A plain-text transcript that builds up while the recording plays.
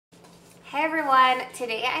Hey everyone,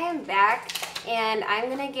 today I am back and I'm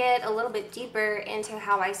going to get a little bit deeper into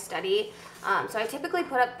how I study. So I typically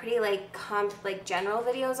put up pretty general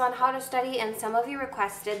videos on how to study, and some of you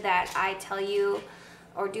requested that I tell you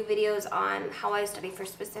or do videos on how I study for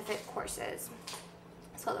specific courses.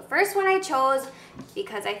 So the first one I chose,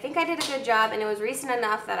 because I think I did a good job and it was recent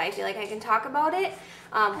enough that I feel like I can talk about it,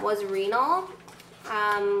 was Renal.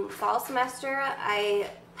 Fall semester I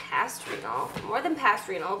passed Renal, more than passed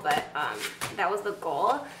Renal, but that was the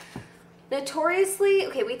goal. Notoriously,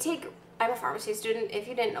 okay, I'm a pharmacy student, if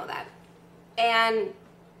you didn't know that, and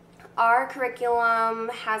our curriculum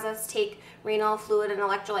has us take renal, fluid, and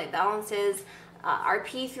electrolyte balances our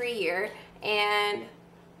P3 year, and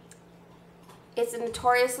it's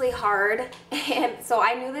notoriously hard. And so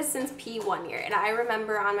I knew this since P1 year, and I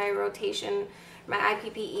remember on my rotation, my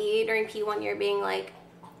IPPE during P1 year being like,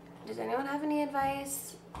 does anyone have any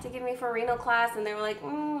advice to give me for renal class? And they were like,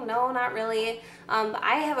 no, not really.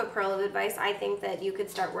 I have a pearl of advice I think that you could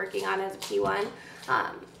start working on as a P1.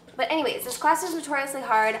 But anyways, this class is notoriously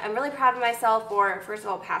hard. I'm really proud of myself for, first of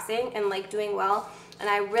all, passing and doing well. And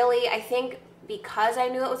I think because I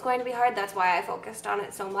knew it was going to be hard, that's why I focused on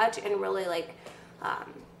it so much and really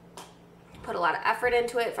put a lot of effort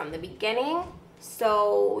into it from the beginning.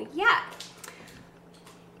 So yeah.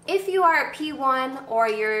 If you are a P1 or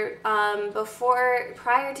you're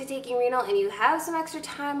prior to taking renal and you have some extra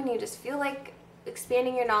time and you just feel like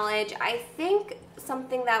expanding your knowledge, I think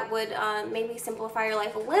something that would maybe simplify your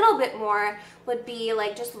life a little bit more would be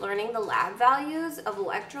just learning the lab values of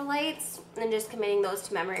electrolytes and just committing those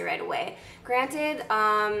to memory right away. Granted,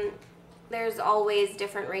 there's always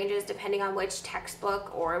different ranges depending on which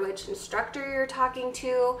textbook or which instructor you're talking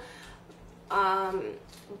to,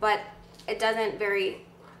 but it doesn't vary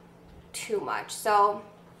too much. So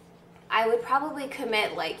I would probably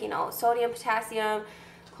commit sodium, potassium,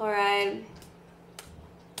 chloride,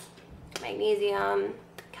 magnesium,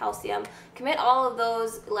 calcium, commit all of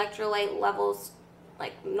those electrolyte levels,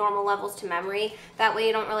 normal levels, to memory. That way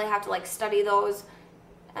you don't really have to study those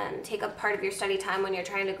and take up part of your study time when you're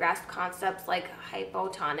trying to grasp concepts like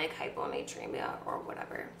hypotonic, hyponatremia, or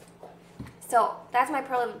whatever. So that's my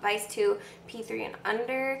pearl of advice to P3 and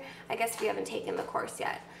under, I guess, if you haven't taken the course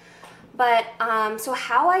yet. But so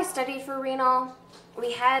how I studied for renal,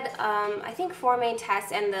 we had I think 4 main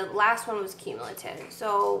tests, and the last one was cumulative.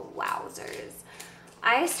 So wowzers.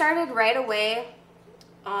 I started right away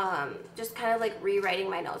just kind of rewriting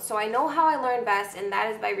my notes. So I know how I learn best, and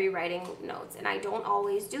that is by rewriting notes. And I don't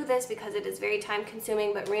always do this because it is very time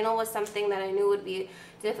consuming, but renal was something that I knew would be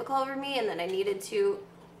difficult for me and that I needed to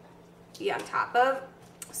be on top of.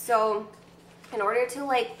 So in order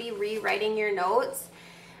to be rewriting your notes,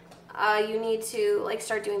 you need to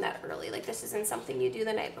start doing that early. This isn't something you do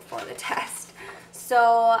the night before the test. So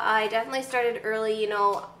I definitely started early.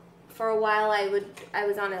 For a while I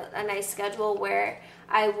was on a nice schedule where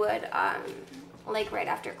I would right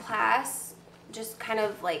after class just kind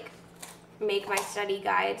of make my study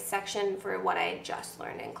guide section for what I had just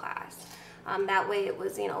learned in class. That way it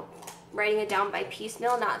was writing it down by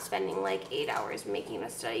piecemeal, not spending 8 hours making a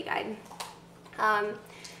study guide.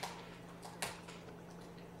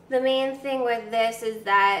 The main thing with this is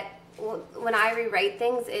that when I rewrite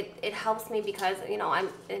things, it helps me because,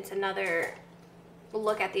 it's another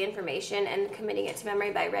look at the information and committing it to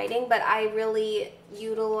memory by writing, but I really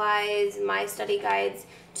utilize my study guides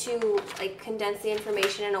to condense the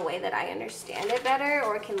information in a way that I understand it better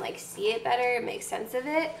or can see it better and make sense of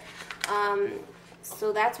it.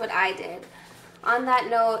 So that's what I did. On that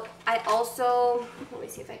note, I also, let me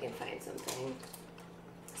see if I can find something.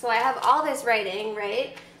 So I have all this writing,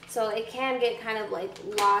 right? So it can get kind of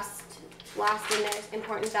lost in their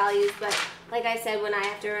important values, but like I said, when I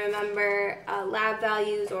have to remember lab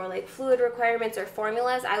values or fluid requirements or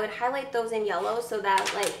formulas, I would highlight those in yellow so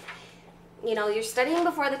that you're studying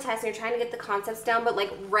before the test and you're trying to get the concepts down, but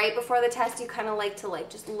right before the test you kind of like to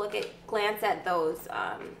just glance at those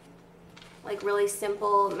really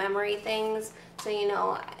simple memory things,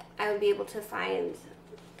 so I would be able to find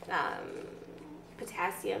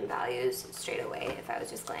potassium values straight away if I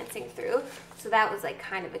was just glancing through. So that was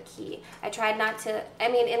kind of a key. I tried not to,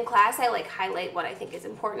 in class I highlight what I think is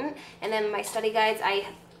important, and then my study guides I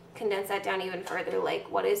condense that down even further,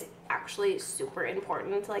 what is actually super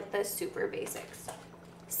important, the super basics.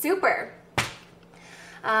 Super!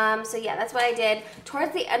 So yeah, that's what I did.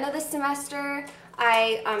 Towards the end of the semester,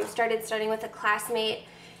 I started studying with a classmate,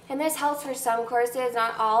 and this helps for some courses,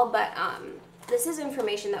 not all, but this is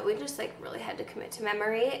information that we just really had to commit to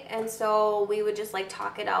memory, and so we would just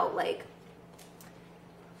talk it out what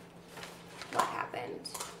happened.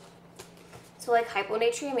 So like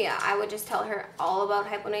hyponatremia, I would just tell her all about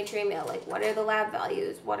hyponatremia, like what are the lab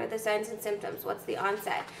values, what are the signs and symptoms, what's the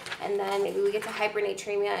onset, and then maybe we get to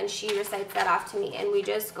hypernatremia and she recites that off to me, and we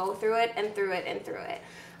just go through it and through it and through it.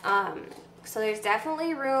 So there's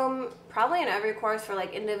definitely room, probably in every course, for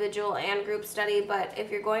like individual and group study, but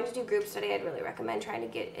if you're going to do group study, I'd really recommend trying to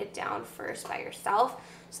get it down first by yourself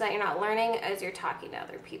so that you're not learning as you're talking to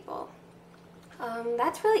other people.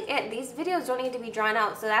 That's really it. These videos don't need to be drawn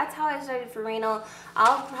out, so that's how I started for renal.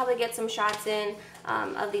 I'll probably get some shots in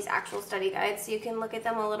of these actual study guides so you can look at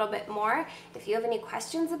them a little bit more. If you have any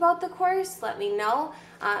questions about the course, let me know.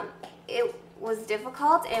 It was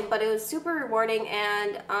difficult, but it was super rewarding,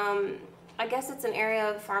 and I guess it's an area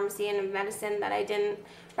of pharmacy and of medicine that I didn't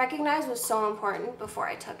recognize was so important before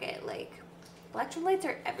I took it. Like, electrolytes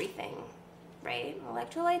are everything, right?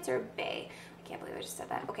 Electrolytes are bae. I can't believe I just said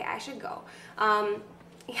that. Okay, I should go.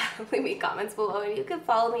 Yeah, leave me comments below, and you can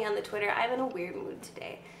follow me on the Twitter. I'm in a weird mood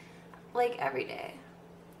today, like every day.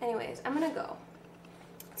 Anyways, I'm gonna go.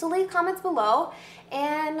 So leave comments below,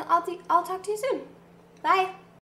 and I'll talk to you soon. Bye.